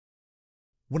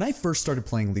When I first started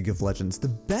playing League of Legends, the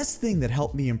best thing that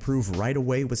helped me improve right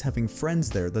away was having friends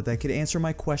there that I could answer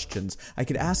my questions. I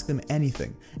could ask them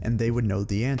anything, and they would know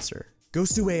the answer.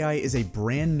 Ghost2 AI is a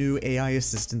brand new AI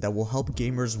assistant that will help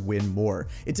gamers win more.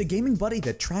 It's a gaming buddy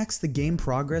that tracks the game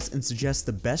progress and suggests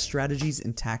the best strategies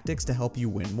and tactics to help you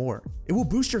win more. It will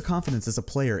boost your confidence as a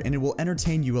player and it will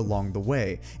entertain you along the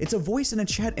way. It's a voice and a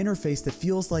chat interface that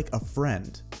feels like a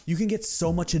friend. You can get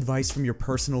so much advice from your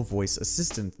personal voice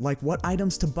assistant, like what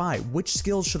items to buy, which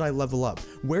skills should I level up,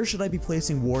 where should I be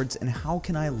placing wards, and how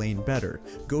can I lane better.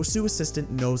 Ghost2 Assistant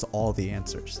knows all the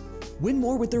answers. Win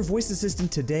more with their voice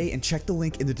assistant today and check the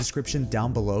link in the description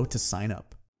down below to sign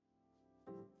up.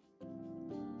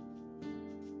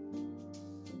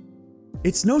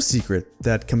 It's no secret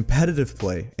that competitive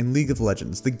play in League of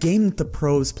Legends, the game that the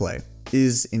pros play,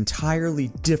 is entirely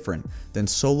different than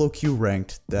solo queue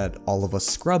ranked that all of us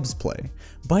scrubs play.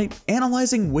 By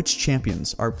analyzing which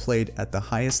champions are played at the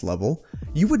highest level,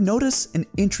 you would notice an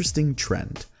interesting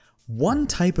trend. One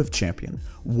type of champion,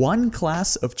 one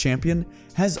class of champion,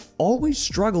 has always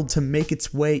struggled to make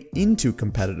its way into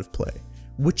competitive play,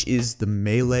 which is the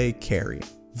melee carry.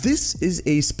 This is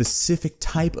a specific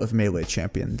type of melee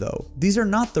champion though. These are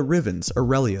not the Rivens,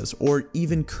 Aurelias, or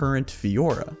even current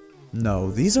Fiora.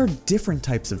 No, these are different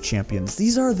types of champions.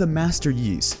 These are the Master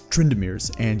Yis,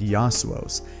 Trindamirs, and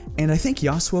Yasuos. And I think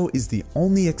Yasuo is the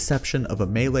only exception of a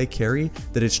melee carry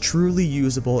that is truly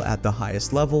usable at the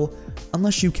highest level,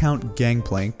 unless you count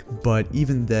Gangplank, but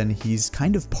even then he's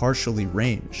kind of partially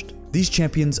ranged. These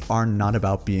champions are not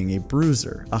about being a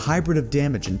bruiser, a hybrid of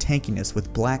damage and tankiness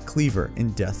with Black Cleaver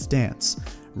in Death's Dance.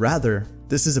 Rather,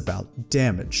 this is about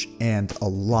damage, and a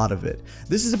lot of it.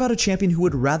 This is about a champion who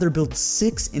would rather build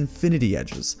 6 Infinity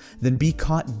Edges than be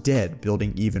caught dead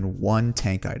building even one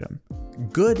tank item.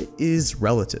 Good is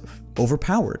relative.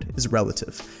 Overpowered is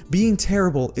relative. Being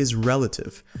terrible is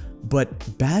relative.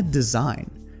 But bad design,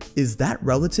 is that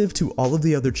relative to all of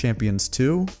the other champions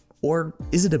too? Or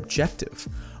is it objective?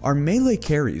 Are melee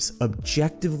carries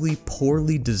objectively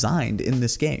poorly designed in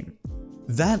this game?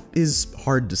 That is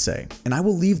hard to say, and I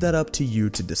will leave that up to you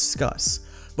to discuss.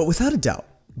 But without a doubt,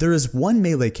 there is one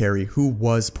melee carry who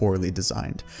was poorly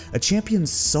designed. A champion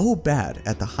so bad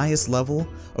at the highest level,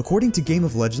 according to Game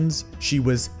of Legends, she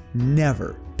was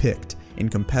never picked in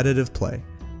competitive play.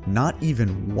 Not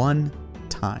even one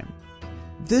time.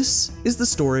 This is the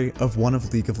story of one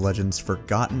of League of Legends'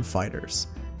 forgotten fighters,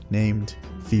 named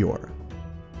Fiora.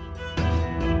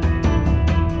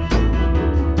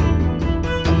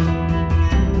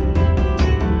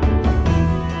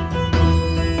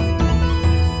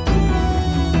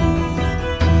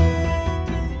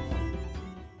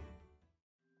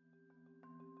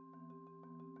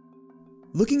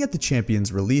 Looking at the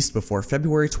champions released before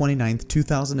February 29th,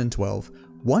 2012,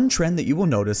 one trend that you will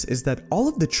notice is that all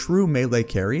of the true melee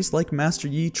carries like Master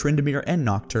Yi, Tryndamere, and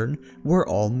Nocturne were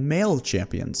all male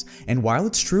champions. And while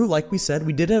it's true, like we said,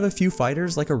 we did have a few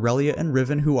fighters like Aurelia and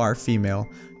Riven who are female,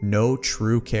 no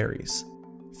true carries.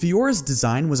 Fiora's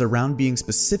design was around being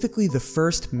specifically the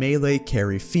first melee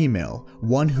carry female,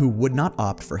 one who would not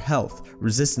opt for health,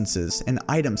 resistances, and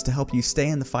items to help you stay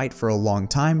in the fight for a long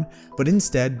time, but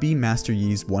instead be Master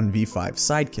Yi's 1v5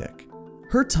 sidekick.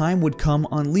 Her time would come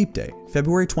on Leap Day,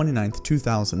 February 29th,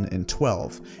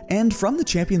 2012, and from the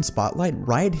champion spotlight,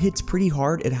 Riot hits pretty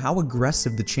hard at how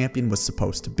aggressive the champion was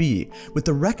supposed to be, with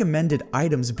the recommended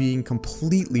items being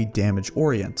completely damage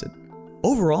oriented.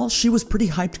 Overall, she was pretty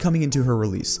hyped coming into her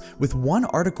release, with one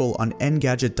article on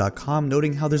Engadget.com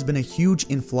noting how there's been a huge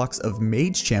influx of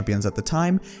mage champions at the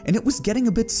time, and it was getting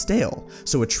a bit stale,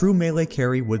 so a true melee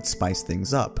carry would spice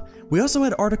things up. We also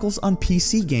had articles on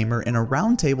PC Gamer and a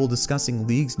roundtable discussing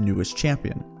League's newest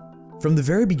champion. From the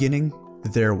very beginning,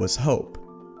 there was hope,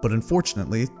 but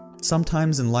unfortunately,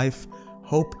 sometimes in life,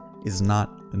 hope is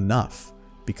not enough,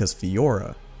 because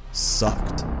Fiora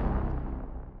sucked.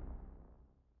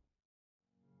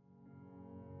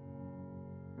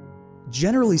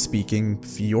 Generally speaking,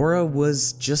 Fiora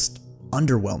was just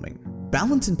underwhelming.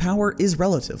 Balance and power is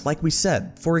relative, like we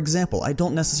said. For example, I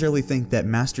don't necessarily think that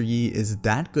Master Yi is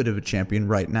that good of a champion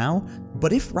right now,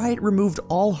 but if Riot removed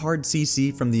all hard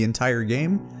CC from the entire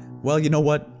game, well, you know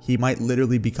what? He might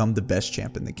literally become the best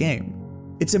champ in the game.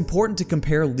 It's important to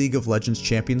compare League of Legends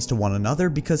champions to one another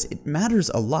because it matters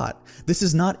a lot. This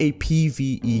is not a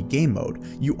PvE game mode.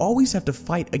 You always have to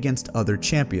fight against other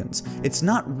champions. It's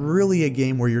not really a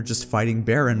game where you're just fighting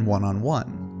Baron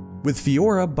one-on-one. With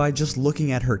Fiora, by just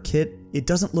looking at her kit, it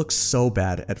doesn't look so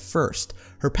bad at first.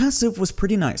 Her passive was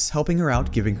pretty nice, helping her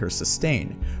out, giving her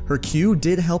sustain. Her Q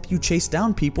did help you chase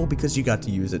down people because you got to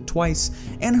use it twice,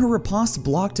 and her riposte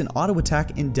blocked an auto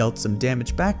attack and dealt some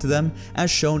damage back to them,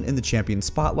 as shown in the champion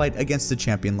spotlight against a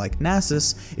champion like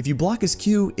Nasus. If you block his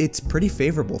Q, it's pretty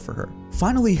favorable for her.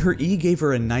 Finally, her E gave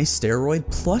her a nice steroid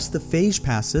plus the phage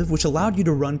passive, which allowed you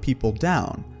to run people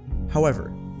down.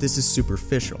 However, this is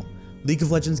superficial. League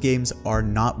of Legends games are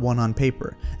not won on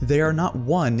paper. They are not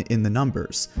won in the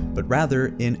numbers, but rather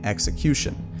in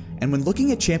execution. And when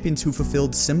looking at champions who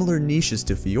fulfilled similar niches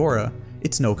to Fiora,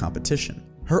 it's no competition.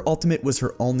 Her ultimate was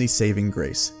her only saving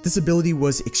grace. This ability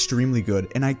was extremely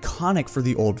good and iconic for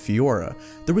the old Fiora.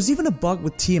 There was even a bug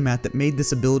with Tiamat that made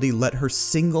this ability let her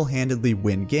single-handedly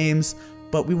win games,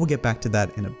 but we will get back to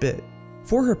that in a bit.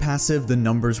 For her passive, the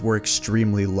numbers were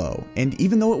extremely low, and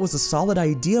even though it was a solid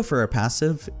idea for a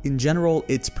passive, in general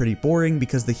it's pretty boring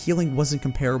because the healing wasn't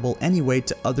comparable anyway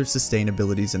to other sustain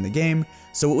abilities in the game,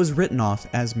 so it was written off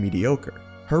as mediocre.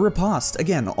 Her riposte,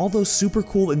 again, although super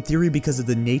cool in theory because of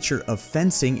the nature of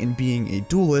fencing and being a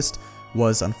duelist,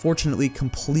 was unfortunately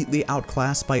completely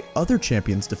outclassed by other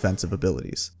champions' defensive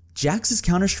abilities. Jax's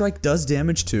Counter-Strike does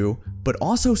damage too, but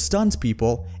also stuns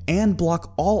people and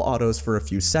block all autos for a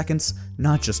few seconds,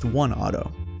 not just one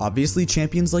auto. Obviously,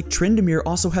 champions like Tryndamere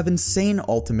also have insane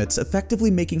ultimates,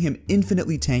 effectively making him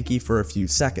infinitely tanky for a few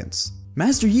seconds.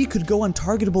 Master Yi could go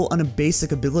untargetable on a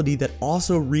basic ability that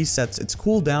also resets its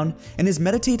cooldown, and his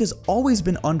Meditate has always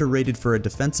been underrated for a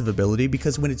defensive ability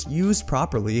because when it's used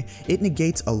properly, it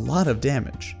negates a lot of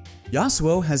damage.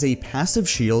 Yasuo has a passive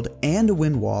shield and a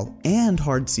wind wall and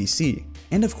hard CC.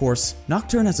 And of course,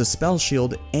 Nocturne has a spell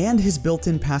shield and his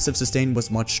built-in passive sustain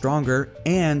was much stronger,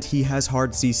 and he has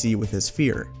hard CC with his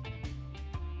fear.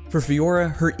 For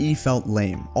Fiora, her E felt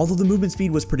lame. Although the movement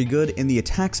speed was pretty good and the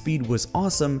attack speed was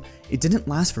awesome, it didn't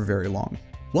last for very long.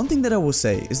 One thing that I will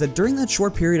say is that during that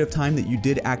short period of time that you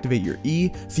did activate your E,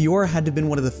 Fiora had to have been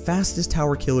one of the fastest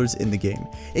tower killers in the game.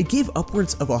 It gave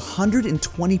upwards of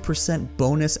 120%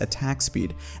 bonus attack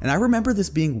speed, and I remember this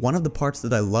being one of the parts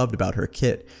that I loved about her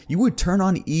kit. You would turn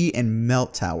on E and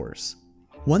melt towers.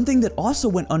 One thing that also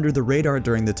went under the radar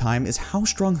during the time is how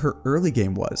strong her early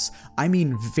game was. I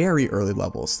mean very early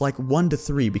levels, like 1 to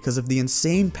 3 because of the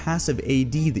insane passive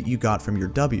AD that you got from your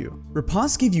W.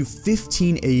 Riposte gave you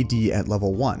 15 AD at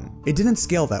level 1. It didn't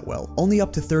scale that well, only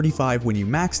up to 35 when you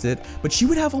maxed it, but she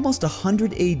would have almost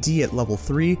 100 AD at level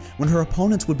 3 when her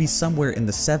opponents would be somewhere in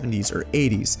the 70s or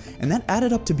 80s, and that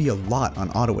added up to be a lot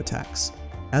on auto attacks.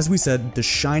 As we said, the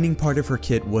shining part of her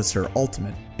kit was her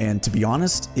ultimate, and to be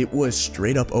honest, it was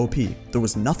straight up OP. There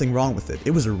was nothing wrong with it,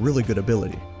 it was a really good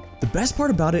ability. The best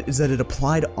part about it is that it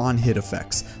applied on-hit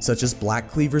effects, such as Black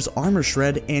Cleaver's Armor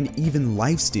Shred and even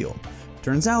Lifesteal.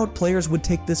 Turns out, players would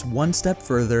take this one step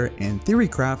further and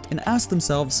theorycraft and ask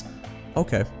themselves,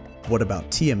 okay, what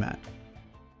about Tiamat?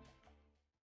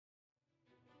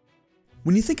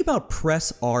 When you think about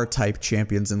press R type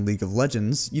champions in League of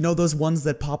Legends, you know those ones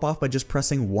that pop off by just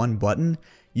pressing one button?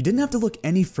 You didn't have to look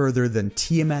any further than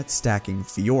Tiamat stacking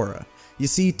Fiora. You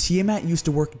see, Tiamat used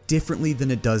to work differently than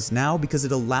it does now because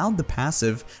it allowed the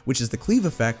passive, which is the cleave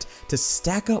effect, to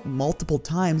stack up multiple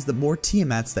times the more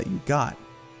Tiamats that you got.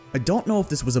 I don't know if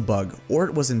this was a bug or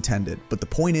it was intended, but the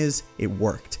point is, it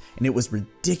worked, and it was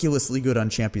ridiculously good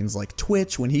on champions like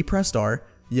Twitch when he pressed R.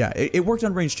 Yeah, it worked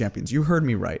on ranged champions, you heard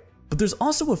me right. But there's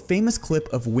also a famous clip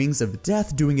of Wings of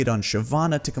Death doing it on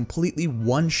Shyvana to completely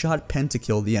one-shot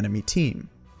pentakill the enemy team.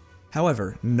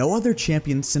 However, no other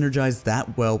champion synergized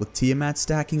that well with Tiamat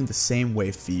stacking the same way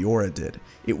Fiora did.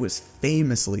 It was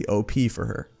famously OP for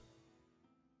her.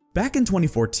 Back in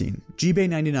 2014,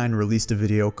 GBay99 released a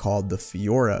video called the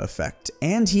Fiora effect,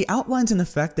 and he outlines an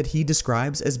effect that he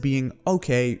describes as being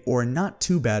okay or not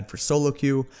too bad for solo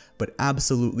queue, but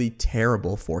absolutely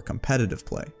terrible for competitive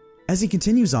play. As he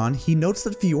continues on, he notes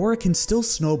that Fiora can still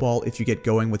snowball if you get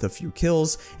going with a few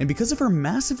kills, and because of her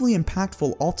massively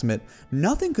impactful ultimate,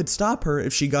 nothing could stop her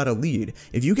if she got a lead.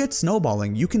 If you get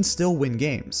snowballing, you can still win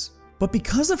games. But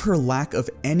because of her lack of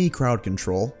any crowd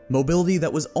control, mobility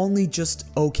that was only just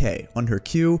okay on her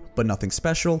Q, but nothing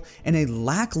special, and a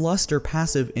lackluster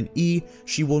passive in E,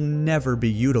 she will never be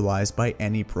utilized by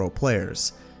any pro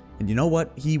players. And you know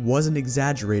what? He wasn't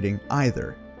exaggerating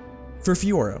either. For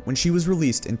Fiora, when she was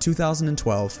released in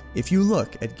 2012, if you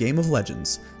look at Game of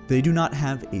Legends, they do not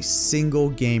have a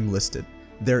single game listed.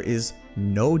 There is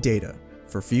no data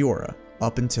for Fiora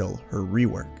up until her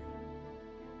rework.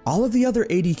 All of the other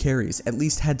AD carries at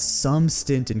least had some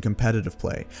stint in competitive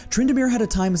play. Tryndamere had a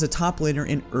time as a top laner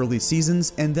in early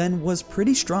seasons and then was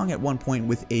pretty strong at one point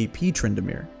with AP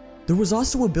Tryndamere. There was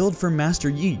also a build for Master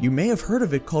Yi, you may have heard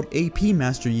of it, called AP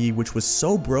Master Yi, which was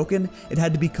so broken it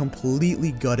had to be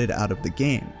completely gutted out of the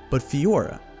game. But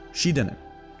Fiora, she didn't.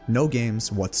 No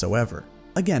games whatsoever.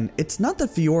 Again, it's not that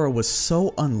Fiora was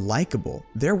so unlikable.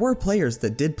 There were players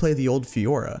that did play the old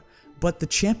Fiora, but the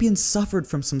champion suffered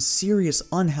from some serious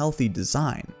unhealthy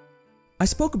design. I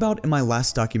spoke about in my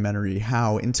last documentary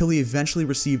how, until he eventually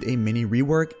received a mini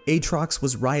rework, Aatrox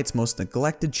was Riot's most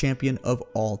neglected champion of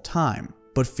all time.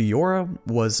 But Fiora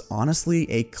was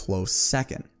honestly a close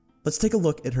second. Let's take a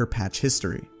look at her patch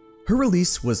history. Her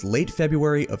release was late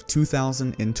February of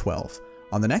 2012.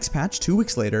 On the next patch, 2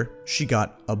 weeks later, she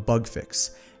got a bug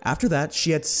fix. After that,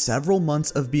 she had several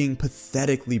months of being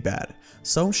pathetically bad,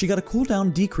 so she got a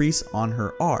cooldown decrease on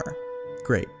her R.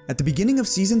 Great. At the beginning of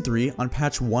Season 3, on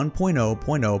patch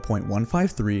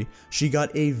 1.0.0.153, she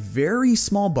got a very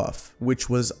small buff, which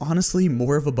was honestly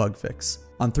more of a bug fix.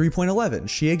 On 3.11,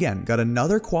 she again got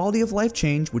another quality of life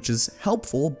change, which is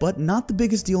helpful, but not the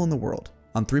biggest deal in the world.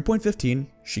 On 3.15,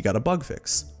 she got a bug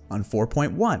fix. On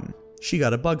 4.1, she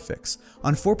got a bug fix.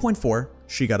 On 4.4,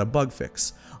 she got a bug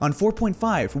fix. On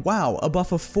 4.5, wow, a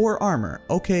buff of 4 armor.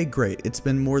 Okay, great. It's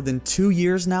been more than 2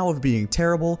 years now of being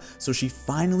terrible, so she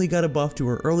finally got a buff to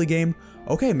her early game.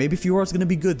 Okay, maybe Fiora's gonna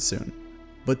be good soon.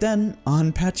 But then,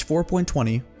 on patch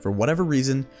 4.20, for whatever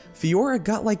reason, Fiora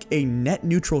got like a net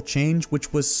neutral change,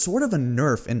 which was sort of a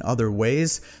nerf in other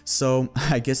ways, so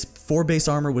I guess 4 base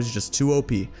armor was just too OP,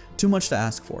 too much to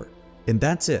ask for. And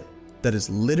that's it. That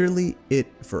is literally it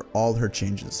for all her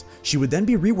changes. She would then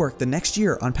be reworked the next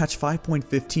year on patch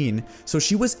 5.15, so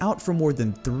she was out for more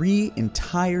than 3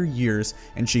 entire years,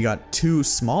 and she got 2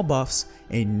 small buffs,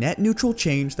 a net neutral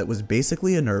change that was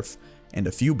basically a nerf, and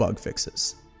a few bug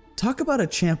fixes. Talk about a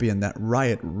champion that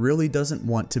Riot really doesn't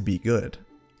want to be good.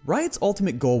 Riot's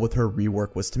ultimate goal with her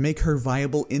rework was to make her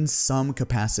viable in some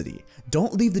capacity.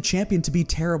 Don't leave the champion to be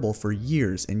terrible for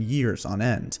years and years on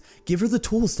end. Give her the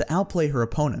tools to outplay her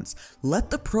opponents. Let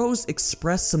the pros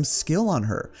express some skill on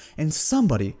her, and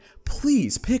somebody,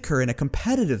 please pick her in a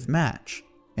competitive match.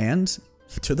 And,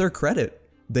 to their credit,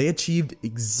 they achieved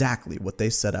exactly what they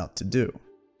set out to do.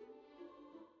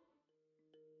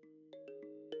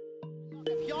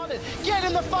 Get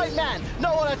in the fight, man!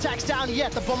 No one attacks down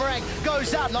yet. The boomerang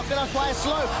goes out, not gonna play it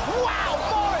slow. Wow,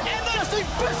 Morin just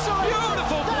eviscerates.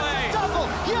 Beautiful play! That's a double.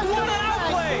 Yeah, what an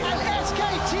outplay! And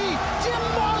SKT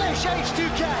demolish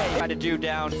H2K. Try to do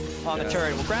down on the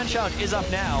turret. Well, Grand Shoutout is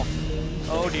up now.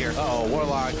 Oh dear. Oh,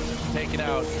 Warlock taken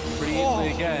out pretty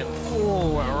easily again.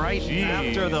 Oh, right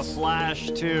after the flash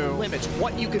too. Limits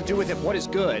what you can do with him, what is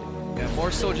good. Yeah,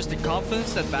 more so just the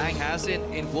confidence that Bang has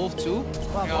in Wolf 2.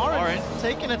 Well, Morin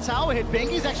taking a tower hit.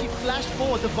 Bingy's actually flashed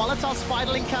forward. The volatile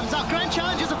Spiderling comes out. Grand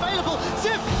challenge is available.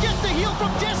 Ziv gets the heal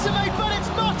from Decimate, but it's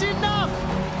not enough.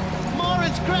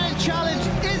 Morin's grand challenge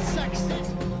is successful.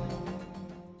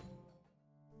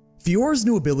 Fiora's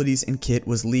new abilities and kit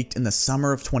was leaked in the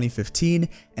summer of 2015,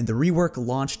 and the rework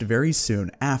launched very soon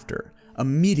after.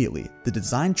 Immediately, the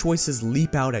design choices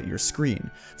leap out at your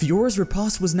screen. Fiora's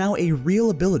Riposte was now a real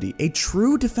ability, a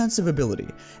true defensive ability,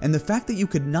 and the fact that you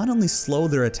could not only slow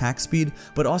their attack speed,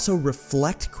 but also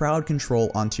reflect crowd control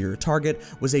onto your target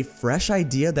was a fresh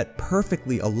idea that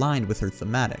perfectly aligned with her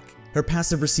thematic. Her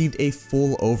passive received a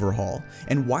full overhaul,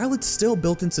 and while it's still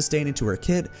built in sustain into her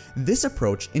kit, this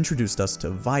approach introduced us to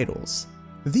Vitals.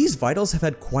 These Vitals have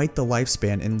had quite the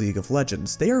lifespan in League of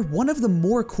Legends. They are one of the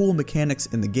more cool mechanics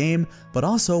in the game, but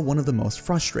also one of the most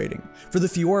frustrating. For the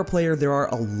Fiora player, there are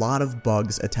a lot of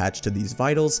bugs attached to these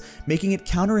Vitals, making it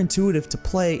counterintuitive to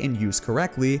play and use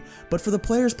correctly, but for the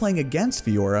players playing against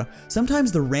Fiora,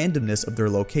 sometimes the randomness of their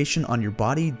location on your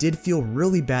body did feel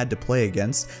really bad to play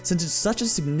against, since it's such a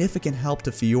significant help to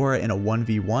Fiora in a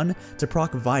 1v1 to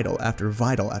proc Vital after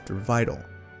Vital after Vital.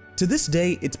 To this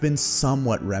day, it's been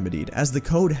somewhat remedied, as the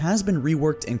code has been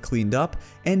reworked and cleaned up,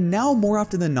 and now more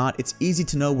often than not, it's easy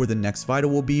to know where the next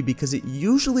Vital will be because it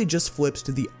usually just flips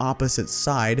to the opposite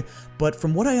side, but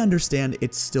from what I understand,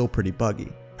 it's still pretty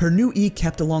buggy. Her new E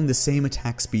kept along the same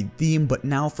attack speed theme, but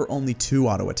now for only 2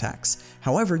 auto attacks.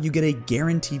 However, you get a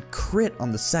guaranteed crit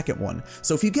on the second one,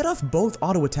 so if you get off both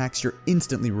auto attacks, you're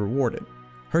instantly rewarded.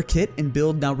 Her kit and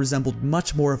build now resembled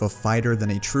much more of a fighter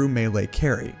than a true melee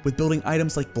carry, with building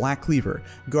items like Black Cleaver,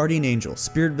 Guardian Angel,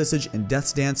 Spirit Visage, and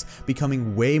Death's Dance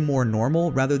becoming way more normal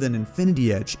rather than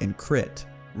Infinity Edge and crit.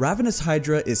 Ravenous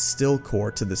Hydra is still core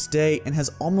to this day and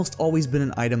has almost always been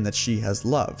an item that she has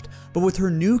loved, but with her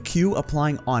new Q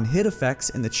applying on-hit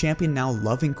effects and the champion now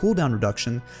loving cooldown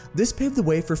reduction, this paved the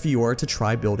way for Fiora to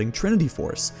try building Trinity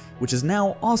Force, which is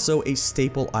now also a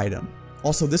staple item.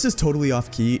 Also, this is totally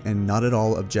off key and not at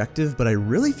all objective, but I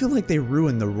really feel like they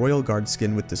ruined the Royal Guard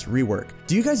skin with this rework.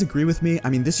 Do you guys agree with me?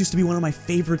 I mean, this used to be one of my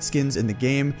favorite skins in the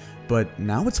game, but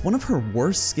now it's one of her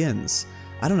worst skins.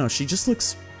 I don't know, she just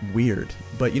looks weird.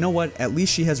 But you know what? At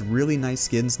least she has really nice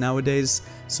skins nowadays,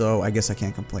 so I guess I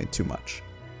can't complain too much.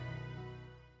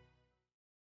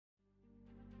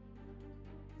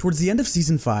 Towards the end of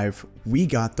Season 5, we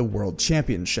got the World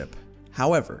Championship.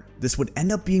 However, this would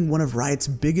end up being one of Riot's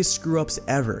biggest screw-ups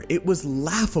ever. It was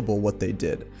laughable what they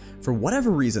did. For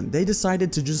whatever reason, they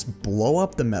decided to just blow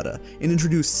up the meta and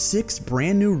introduce 6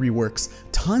 brand new reworks,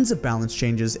 tons of balance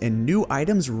changes, and new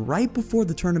items right before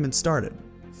the tournament started.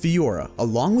 Fiora,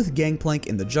 along with Gangplank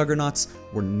and the Juggernauts,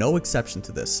 were no exception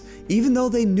to this. Even though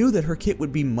they knew that her kit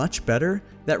would be much better,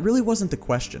 that really wasn't the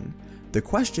question. The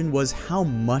question was how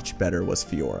much better was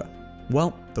Fiora?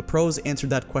 Well, the pros answered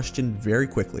that question very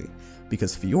quickly,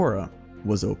 because Fiora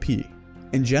was OP.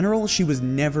 In general, she was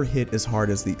never hit as hard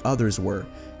as the others were,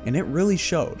 and it really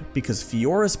showed, because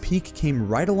Fiora's peak came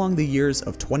right along the years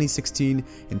of 2016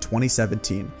 and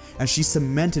 2017, as she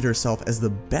cemented herself as the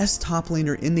best top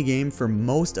laner in the game for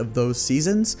most of those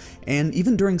seasons, and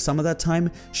even during some of that time,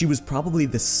 she was probably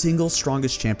the single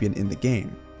strongest champion in the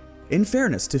game. In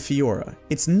fairness to Fiora,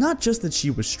 it's not just that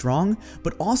she was strong,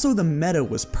 but also the meta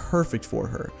was perfect for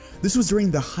her. This was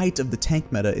during the height of the tank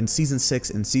meta in Season 6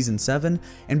 and Season 7,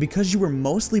 and because you were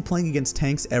mostly playing against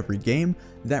tanks every game,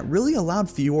 that really allowed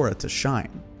Fiora to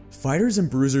shine. Fighters and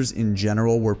bruisers in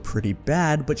general were pretty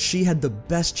bad, but she had the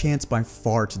best chance by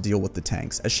far to deal with the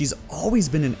tanks, as she's always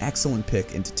been an excellent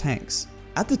pick into tanks.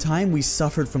 At the time, we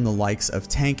suffered from the likes of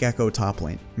Tank Echo top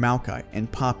lane, Maokai,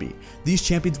 and Poppy. These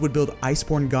champions would build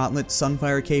Iceborne Gauntlet,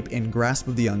 Sunfire Cape, and Grasp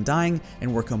of the Undying,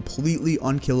 and were completely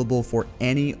unkillable for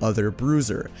any other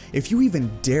bruiser. If you even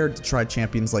dared to try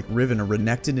champions like Riven or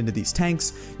Renekton into these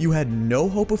tanks, you had no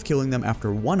hope of killing them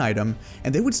after one item,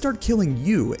 and they would start killing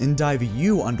you and dive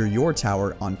you under your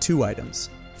tower on 2 items.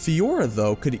 Fiora,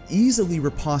 though, could easily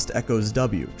riposte Echo's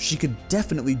W. She could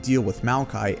definitely deal with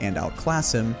Maokai and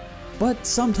outclass him, but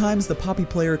sometimes the Poppy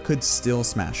player could still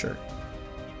smash her.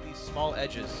 These small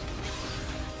edges.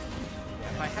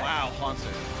 Yeah, Wow,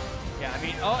 Hanser. Yeah, I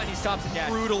mean, oh, and he stops and dash.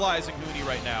 Brutalizing Mooney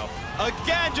right now.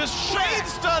 Again, just shade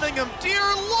stunning him. Dear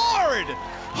Lord!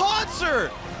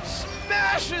 Hanser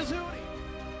smashes Mooney.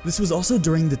 This was also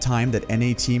during the time that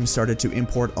NA teams started to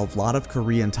import a lot of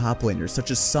Korean top laners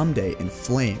such as Someday and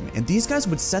Flame, and these guys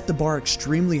would set the bar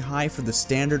extremely high for the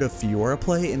standard of Fiora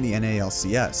play in the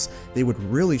NALCS. They would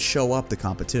really show up the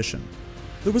competition.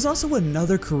 There was also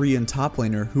another Korean top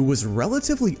laner who was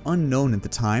relatively unknown at the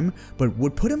time, but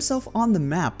would put himself on the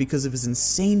map because of his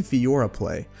insane Fiora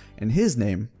play, and his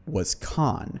name was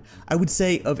Khan. I would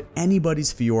say of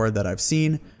anybody's Fiora that I've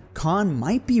seen, Khan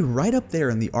might be right up there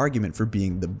in the argument for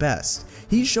being the best.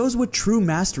 He shows what true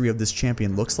mastery of this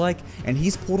champion looks like, and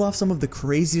he's pulled off some of the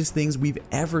craziest things we've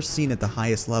ever seen at the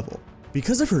highest level.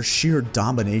 Because of her sheer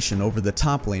domination over the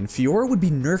top lane, Fiora would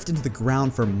be nerfed into the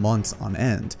ground for months on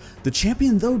end. The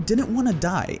champion though didn't want to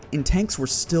die, and tanks were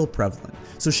still prevalent,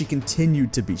 so she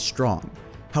continued to be strong.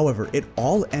 However, it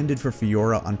all ended for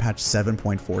Fiora on patch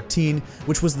 7.14,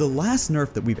 which was the last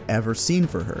nerf that we've ever seen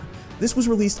for her. This was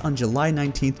released on July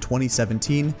 19th,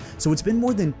 2017, so it's been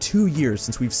more than 2 years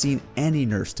since we've seen any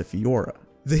nerfs to Fiora.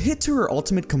 The hit to her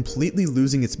ultimate completely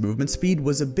losing its movement speed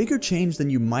was a bigger change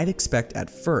than you might expect at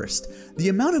first. The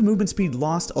amount of movement speed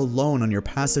lost alone on your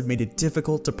passive made it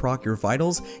difficult to proc your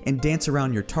vitals and dance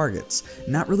around your targets,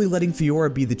 not really letting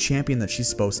Fiora be the champion that she's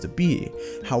supposed to be.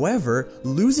 However,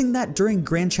 losing that during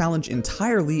Grand Challenge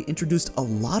entirely introduced a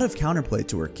lot of counterplay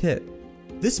to her kit.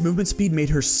 This movement speed made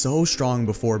her so strong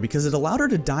before because it allowed her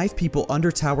to dive people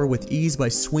under tower with ease by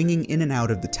swinging in and out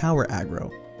of the tower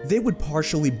aggro. They would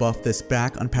partially buff this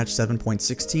back on patch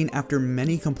 7.16 after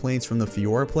many complaints from the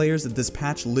Fiora players that this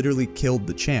patch literally killed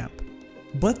the champ.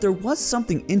 But there was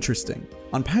something interesting.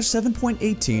 On patch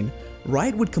 7.18,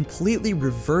 Riot would completely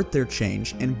revert their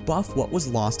change and buff what was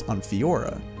lost on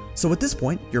Fiora. So at this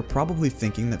point, you're probably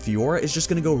thinking that Fiora is just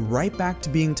going to go right back to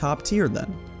being top tier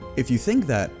then. If you think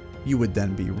that, you would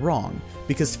then be wrong,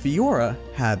 because Fiora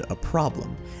had a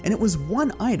problem, and it was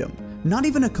one item. Not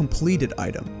even a completed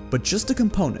item, but just a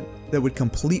component that would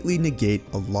completely negate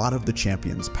a lot of the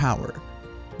champion's power.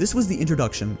 This was the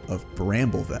introduction of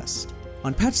Bramble Vest.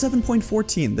 On patch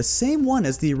 7.14, the same one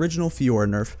as the original Fiora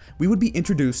nerf, we would be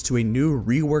introduced to a new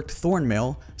reworked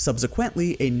Thornmail,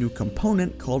 subsequently a new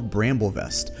component called Bramble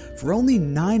Vest. For only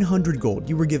 900 gold,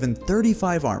 you were given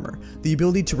 35 armor, the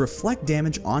ability to reflect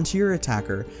damage onto your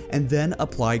attacker, and then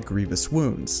apply grievous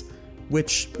wounds.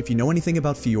 which, if you know anything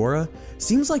about Fiora,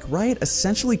 seems like Riot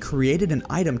essentially created an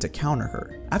item to counter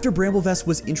her. After Bramblevest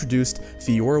was introduced,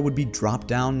 Fiora would be dropped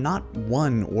down not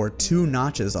 1 or 2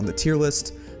 notches on the tier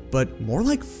list, but more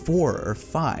like 4 or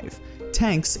 5.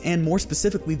 Tanks, and more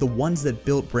specifically the ones that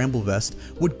built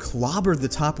Bramblevest, would clobber the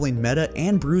top lane meta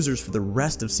and bruisers for the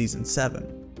rest of Season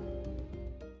 7.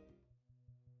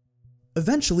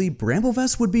 Eventually,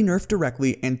 Bramblevest would be nerfed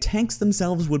directly and tanks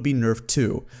themselves would be nerfed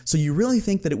too, so you really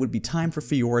think that it would be time for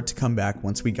Fiora to come back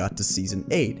once we got to Season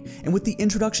 8, and with the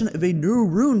introduction of a new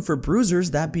rune for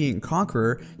bruisers, that being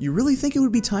Conqueror, you really think it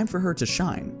would be time for her to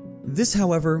shine. This,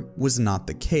 however, was not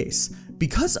the case.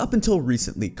 Because up until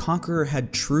recently, Conqueror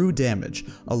had true damage,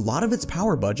 a lot of its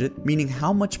power budget, meaning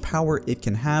how much power it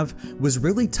can have, was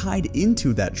really tied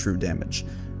into that true damage.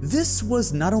 This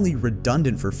was not only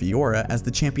redundant for Fiora, as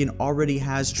the champion already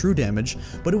has true damage,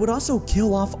 but it would also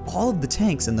kill off all of the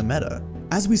tanks in the meta.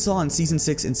 As we saw in Season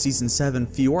 6 and Season 7,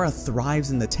 Fiora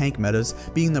thrives in the tank metas,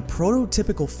 being the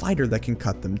prototypical fighter that can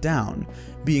cut them down.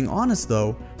 Being honest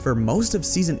though, for most of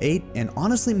Season 8 and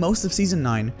honestly most of Season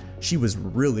 9, she was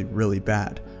really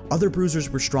bad. Other bruisers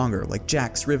were stronger, like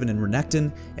Jax, Riven, and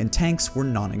Renekton, and tanks were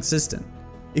non-existent.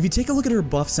 If you take a look at her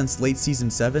buff since late Season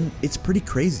 7, it's pretty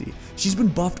crazy. She's been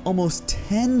buffed almost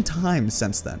 10 times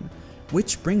since then,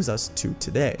 which brings us to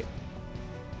today.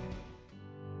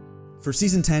 For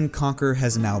Season 10, Conqueror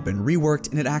has now been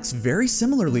reworked and it acts very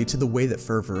similarly to the way that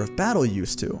Fervor of Battle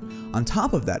used to. On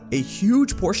top of that, a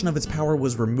huge portion of its power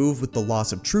was removed with the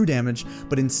loss of true damage,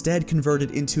 but instead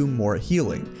converted into more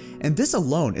healing, and this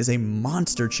alone is a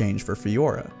monster change for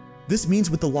Fiora. This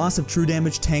means with the loss of true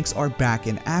damage, tanks are back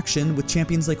in action, with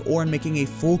champions like Ornn making a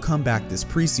full comeback this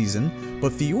preseason,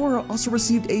 but Fiora also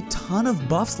received a ton of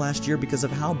buffs last year because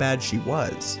of how bad she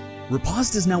was.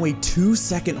 Riposte is now a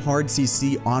 2-second hard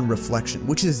CC on Reflection,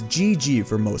 which is GG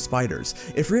for most fighters.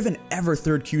 If Riven ever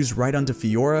third Qs right onto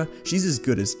Fiora, she's as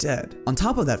good as dead. On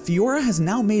top of that, Fiora has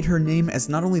now made her name as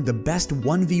not only the best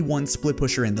 1v1 split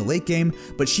pusher in the late game,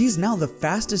 but she's now the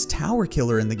fastest tower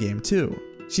killer in the game too.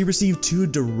 She received 2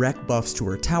 direct buffs to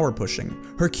her tower pushing.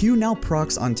 Her Q now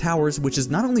procs on towers, which is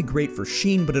not only great for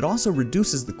Sheen, but it also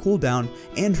reduces the cooldown,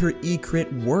 and her E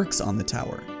crit works on the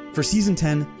tower. For Season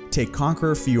 10, take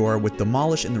Conqueror Fiora with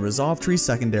Demolish in the Resolve Tree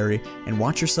secondary and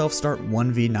watch yourself start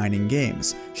 1v9ing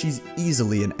games. She's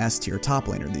easily an S tier top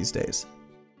laner these days.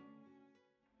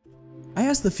 I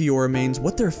asked the Fiora mains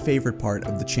what their favorite part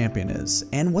of the champion is,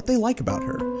 and what they like about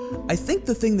her. I think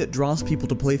the thing that draws people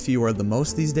to play Fiora the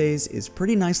most these days is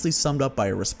pretty nicely summed up by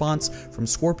a response from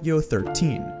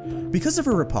Scorpio13. Because of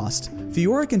her riposte,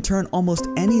 Fiora can turn almost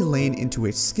any lane into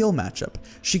a skill matchup.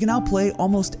 She can outplay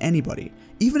almost anybody,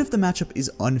 even if the matchup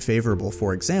is unfavorable.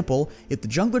 For example, if the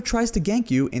jungler tries to gank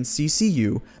you and CC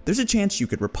you, there's a chance you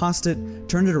could riposte it,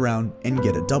 turn it around, and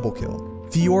get a double kill.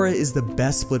 Fiora is the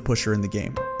best split pusher in the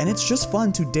game, and it's just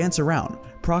fun to dance around,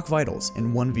 proc vitals,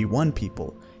 and 1v1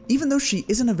 people. Even though she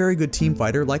isn't a very good team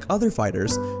fighter like other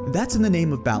fighters, that's in the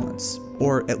name of balance,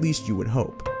 or at least you would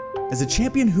hope. As a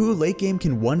champion who late game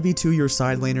can 1v2 your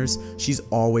side laners, she's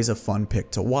always a fun pick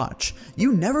to watch.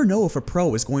 You never know if a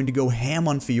pro is going to go ham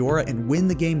on Fiora and win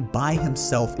the game by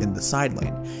himself in the side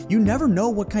lane. You never know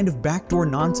what kind of backdoor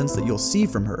nonsense that you'll see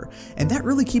from her, and that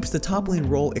really keeps the top lane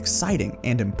role exciting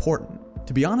and important.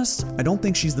 To be honest, I don't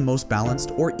think she's the most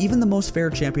balanced or even the most fair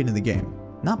champion in the game,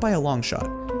 not by a long shot.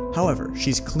 However,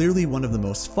 she's clearly one of the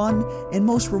most fun and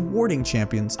most rewarding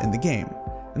champions in the game,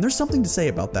 and there's something to say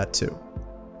about that too.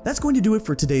 That's going to do it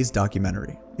for today's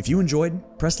documentary. If you enjoyed,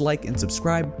 press like and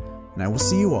subscribe, and I will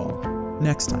see you all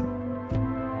next time.